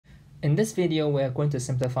In this video, we are going to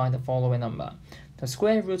simplify the following number: the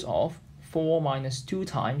square root of 4 minus 2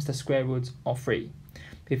 times the square root of 3.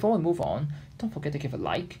 Before we move on, don't forget to give a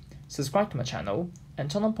like, subscribe to my channel, and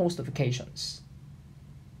turn on post notifications.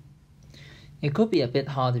 It could be a bit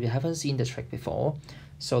hard if you haven't seen the trick before,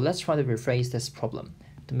 so let's try to rephrase this problem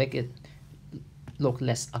to make it look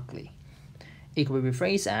less ugly. It could be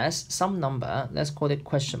rephrased as some number, let's call it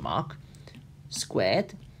question mark,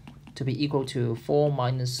 squared to be equal to 4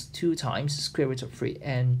 minus 2 times the square root of 3,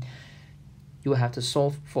 and you will have to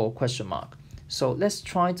solve for question mark. So let's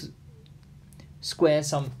try to square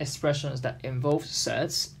some expressions that involve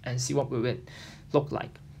surds and see what will it look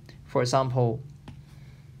like. For example,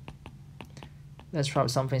 let's try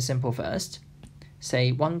with something simple first.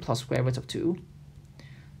 Say 1 plus square root of 2,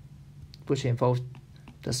 which involves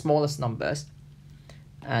the smallest numbers.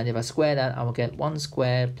 And if I square that, I will get 1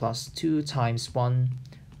 squared plus 2 times 1,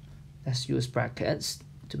 let's use brackets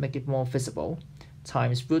to make it more visible,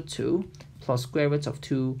 times root 2 plus square root of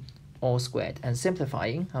 2 all squared. And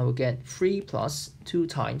simplifying, I will get 3 plus 2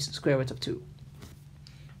 times square root of 2.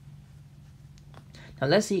 Now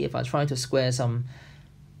let's see if I try to square some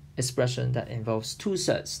expression that involves two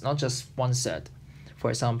surds, not just one surd. For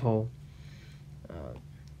example,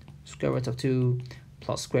 square root of 2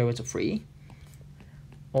 plus square root of 3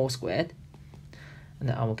 all squared, and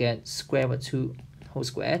then I will get square root 2 whole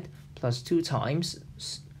squared plus 2 times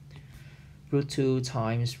root 2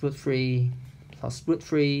 times root 3 plus root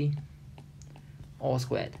 3 all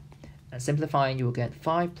squared. And simplifying, you will get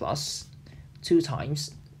 5 plus 2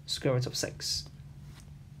 times square root of 6.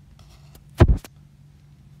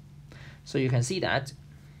 So you can see that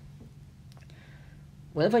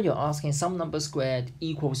whenever you're asking some number squared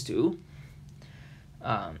equals to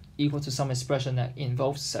some expression that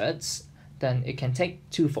involves surds, then it can take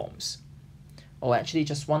two forms, or actually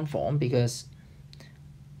just one form, because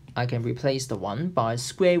I can replace the 1 by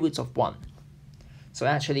square root of 1. So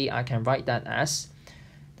actually I can write that as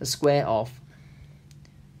the square of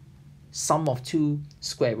sum of two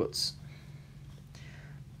square roots.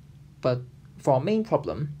 But for our main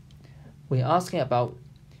problem, we're asking about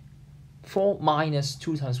 4 minus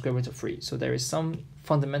 2 times square root of 3. So there is some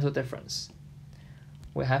fundamental difference.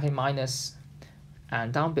 We're having minus,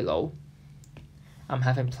 and down below, I'm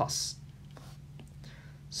having plus.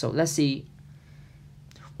 So let's see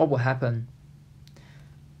what will happen.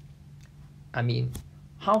 I mean,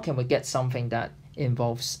 how can we get something that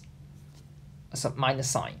involves a minus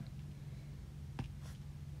sign?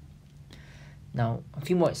 Now, a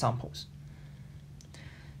few more examples.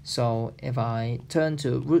 So if I turn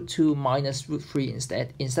to root 2 minus root 3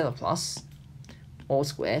 instead of plus, all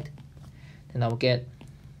squared, then I will get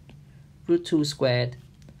root 2 squared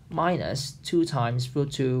minus 2 times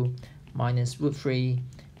root 2 minus root 3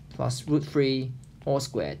 plus root 3 all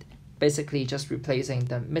squared. Basically just replacing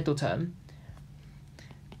the middle term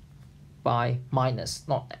by minus,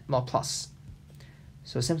 not plus.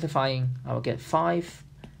 So simplifying, I will get 5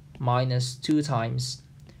 minus 2 times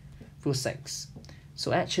root 6.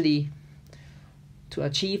 So actually, to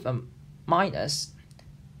achieve a minus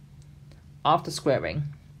after squaring,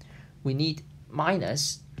 we need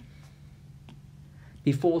minus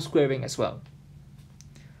before squaring as well.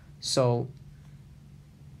 So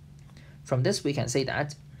from this we can say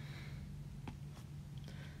that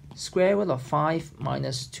square root of 5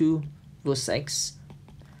 minus 2 root 6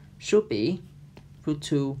 should be root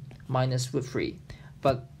 2 minus root 3.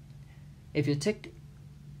 But if you take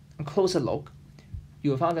a closer look, you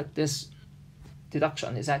will find that this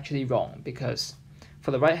deduction is actually wrong, because for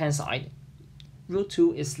the right hand side, root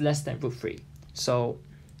 2 is less than root 3. So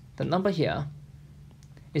the number here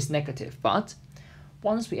is negative, but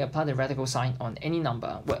once we apply the radical sign on any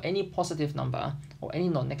number, well, any positive number or any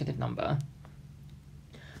non-negative number,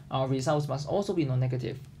 our results must also be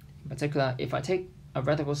non-negative. In particular, if I take a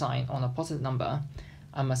radical sign on a positive number,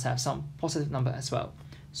 I must have some positive number as well.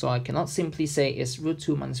 So I cannot simply say it's root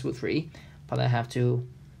 2 minus root 3, but I have to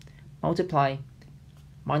multiply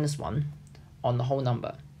minus 1 on the whole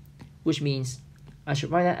number, which means I should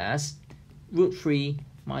write that as root 3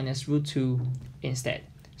 minus root 2 instead.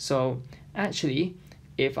 So actually,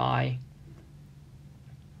 if I'm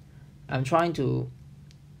trying to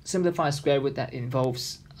simplify a square root that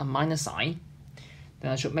involves a minus sign,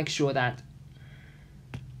 then I should make sure that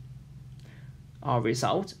our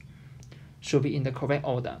result should be in the correct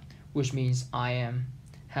order, which means I am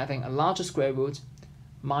having a larger square root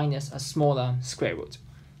minus a smaller square root.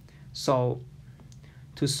 So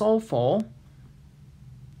to solve for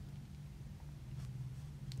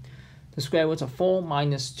the square root of 4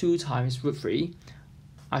 minus 2 times root 3,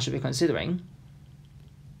 I should be considering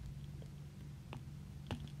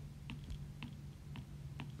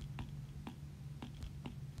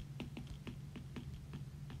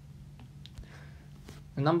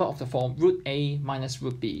the number of the form root a minus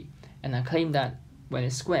root b, and I claim that when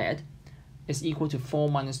it's squared, it's equal to 4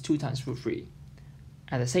 minus 2 times root 3.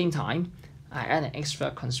 At the same time, I add an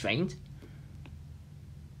extra constraint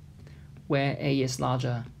where a is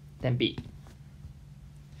larger than b.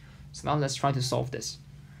 So now let's try to solve this.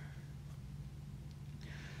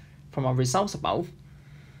 From our results above,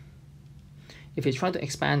 if we try to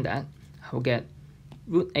expand that, I will get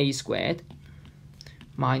root a squared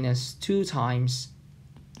minus 2 times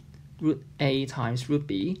root a times root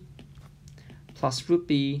b plus root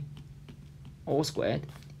b all squared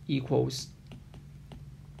equals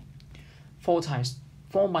 4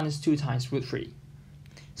 minus 2 times root 3.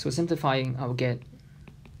 So simplifying, I will get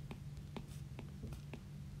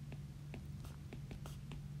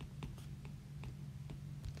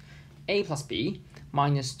a plus b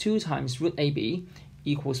minus 2 times root ab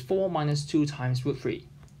equals 4 minus 2 times root 3.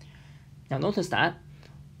 Now notice that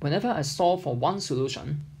whenever I solve for one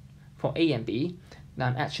solution for a and b, then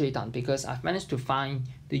I'm actually done because I've managed to find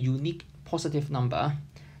the unique positive number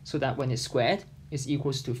so that when it's squared, it's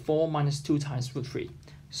equals to 4 minus 2 times root 3.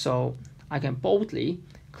 So I can boldly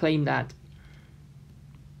claim that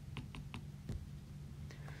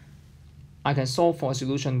I can solve for a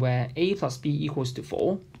solution where a plus b equals to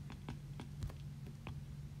 4.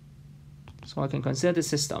 So I can consider the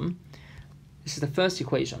system. This is the first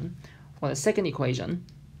equation. Well, the second equation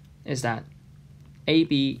is that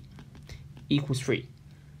ab equals 3.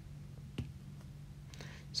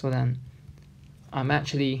 So then I'm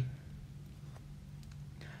actually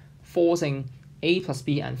forcing a plus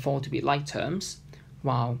b and 4 to be like terms,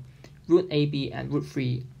 while root ab and root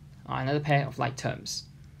 3 are another pair of like terms.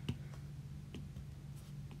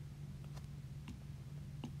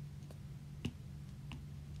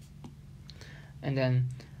 And then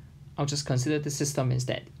I'll just consider the system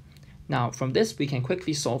instead. Now from this we can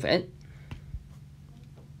quickly solve it.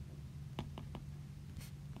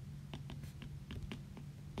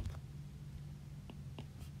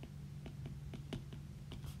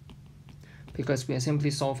 Because we are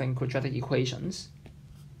simply solving quadratic equations.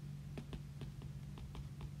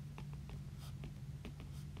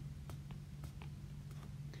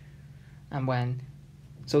 And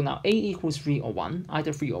so now a equals 3 or 1,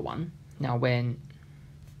 either 3 or 1. Now when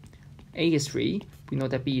a is 3, we know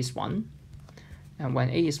that b is 1. And when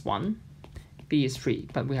a is 1, b is 3.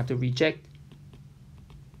 But we have to reject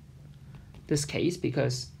this case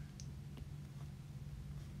because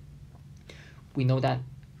we know that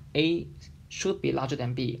a should be larger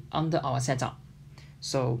than b under our setup.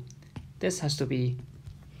 So this has to be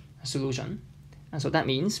a solution. And so that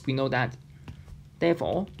means we know that,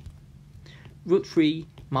 therefore, root 3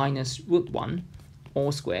 minus root 1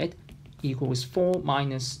 all squared equals 4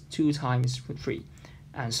 minus 2 times root 3.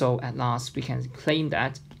 And so at last we can claim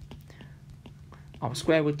that our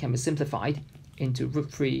square root can be simplified into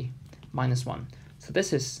root 3 minus 1. So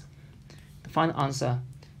this is the final answer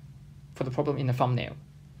for the problem in the thumbnail.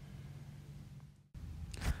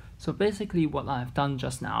 So basically what I've done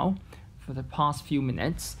just now for the past few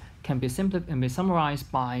minutes can be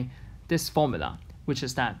summarized by this formula, which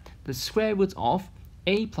is that the square root of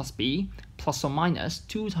a plus b plus or minus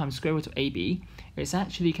 2 times square root of ab is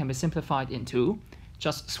actually can be simplified into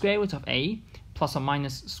just square root of a plus or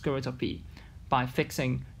minus square root of b by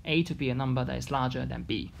fixing a to be a number that is larger than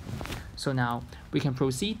b. So now we can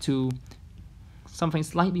proceed to something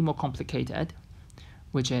slightly more complicated,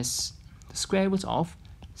 which is the square root of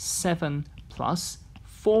 7 plus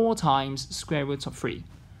 4 times square root of 3.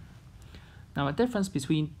 Now a difference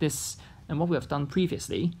between this and what we have done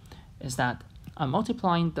previously is that I'm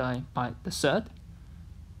multiplying by the surd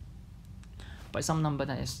by some number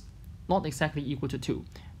that is not exactly equal to 2.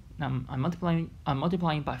 Now I'm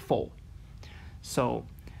multiplying by 4. So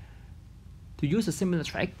to use a similar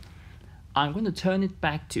trick, I'm going to turn it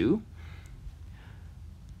back to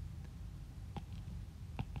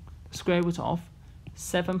the square root of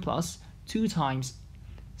 7 plus 2 times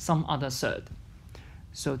some other surd.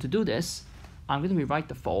 So to do this, I'm going to rewrite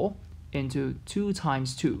the 4 into 2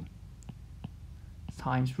 times 2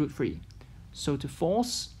 times root 3. So to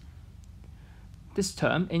force this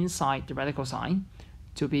term inside the radical sign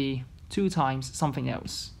to be 2 times something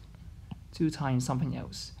else. 2 times something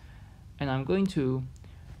else. And I'm going to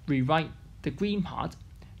rewrite the green part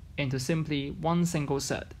into simply one single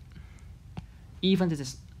surd, even if it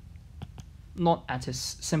is not at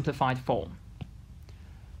its simplified form.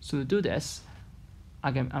 So to do this,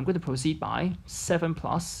 I'm going to proceed by 7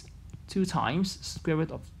 plus 2 times square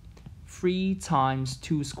root of 3 times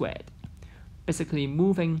 2 squared, basically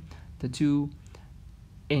moving the 2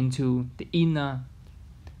 into the inner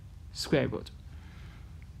square root.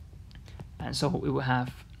 And so we will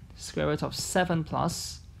have square root of 7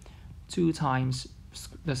 plus 2 times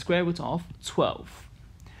the square root of 12.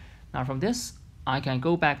 Now from this, I can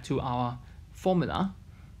go back to our formula,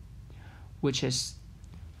 which is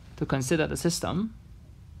to consider the system.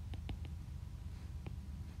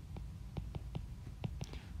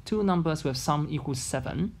 Two numbers with sum equals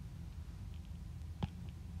 7.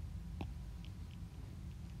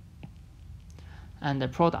 And the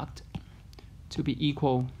product to be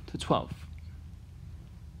equal to 12.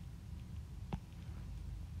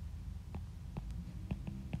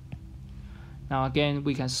 Now again,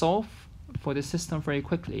 we can solve for this system very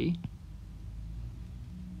quickly.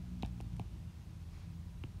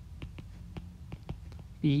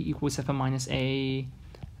 B equals 7 minus A,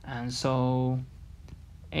 and so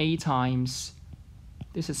A times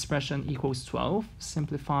this expression equals 12.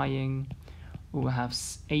 Simplifying, we will have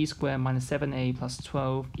A squared minus 7A plus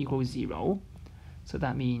 12 equals 0. So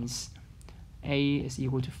that means A is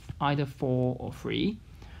equal to either 4 or 3.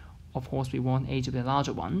 Of course, we want A to be a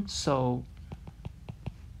larger one, so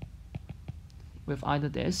with either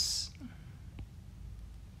this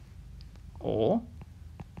or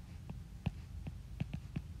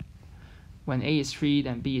when A is 3,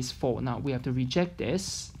 then B is 4. Now we have to reject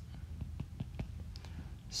this.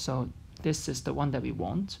 So this is the one that we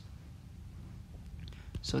want.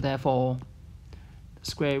 So therefore, the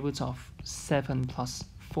square root of 7 plus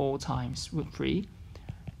 4 times root 3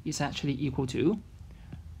 is actually equal to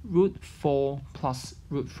root 4 plus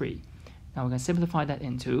root 3. Now we can simplify that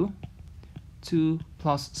into 2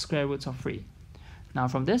 plus square root of 3. Now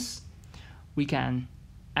from this, we can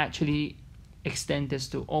actually extend this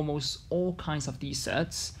to almost all kinds of these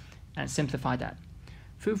surds and simplify that.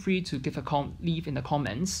 Feel free to leave in the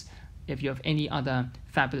comments if you have any other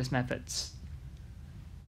fabulous methods.